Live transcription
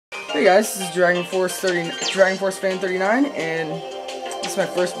Hey guys, this is Dragon Force Fan 39, and this is my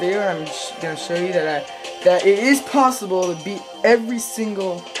first video, and I'm going to show you that it is possible to beat every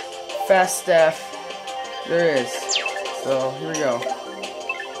single fast staff there is. So here we go.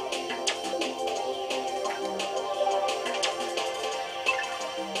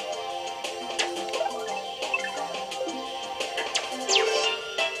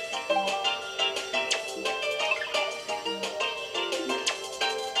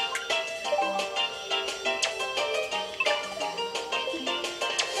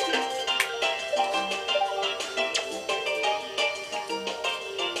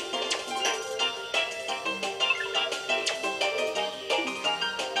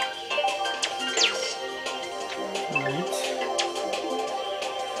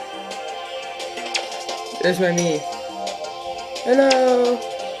 There's my me. Hello!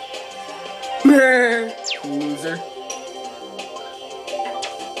 Loser.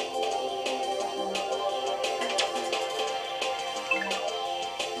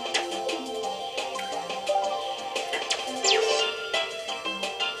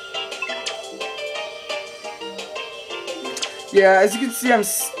 Yeah, as you can see, in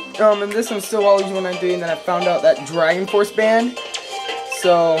this I'm still always 193, and then I found out that Dragon Force band.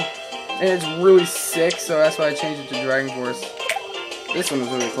 So, and it's really sick, so that's why I changed it to Dragon Force. This one was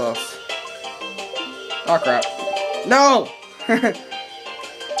really close. Oh crap. No! This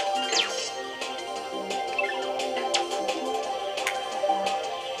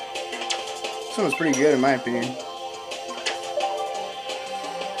one was pretty good in my opinion.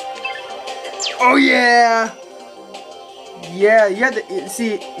 Oh yeah! Yeah, you had to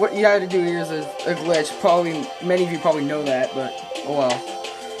see what you had to do here is a glitch. Probably many of you probably know that, but oh well.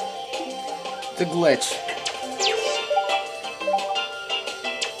 It's a glitch.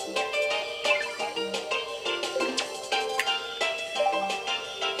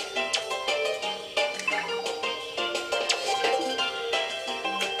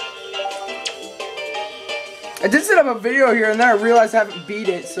 I did set up a video here and then I realized I haven't beat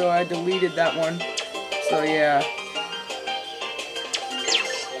it, so I deleted that one. So yeah.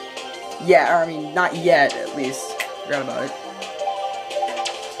 Yeah, or I mean, not yet, at least. Forgot about it.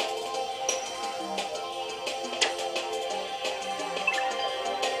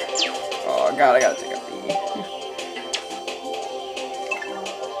 Oh god, I gotta take a pee.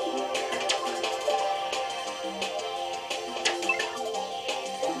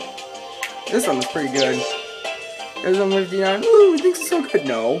 This one was pretty good. There's on 59. Ooh, it thinks it's so good.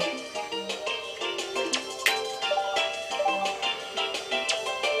 No.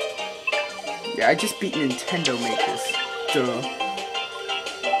 Yeah, I just beat Nintendo Make this. Duh.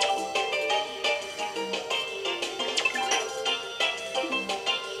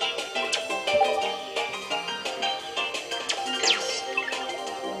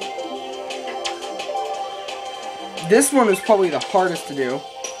 This one is probably the hardest to do.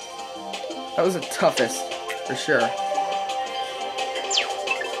 That was the toughest, for sure.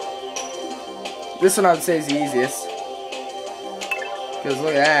 This one I would say is the easiest. Because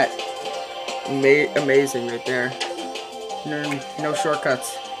look at that. Amazing right there. No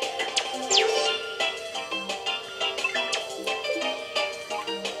shortcuts.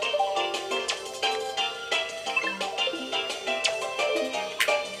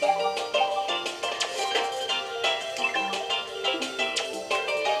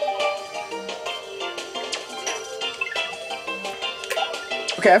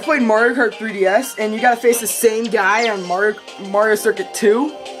 Okay, I've played Mario Kart 3DS, and you gotta face the same guy on Mario Circuit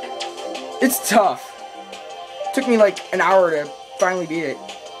 2. It's tough. Took me like an hour to finally beat it.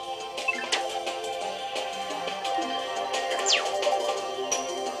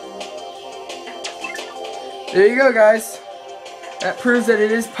 There you go, guys. That proves that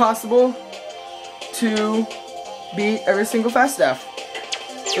it is possible to beat every single fast staff.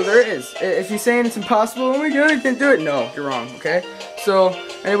 So there it is. If you're saying it's impossible, oh my god, I can't do it. No, you're wrong, okay? So,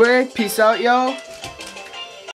 anyway, peace out, y'all.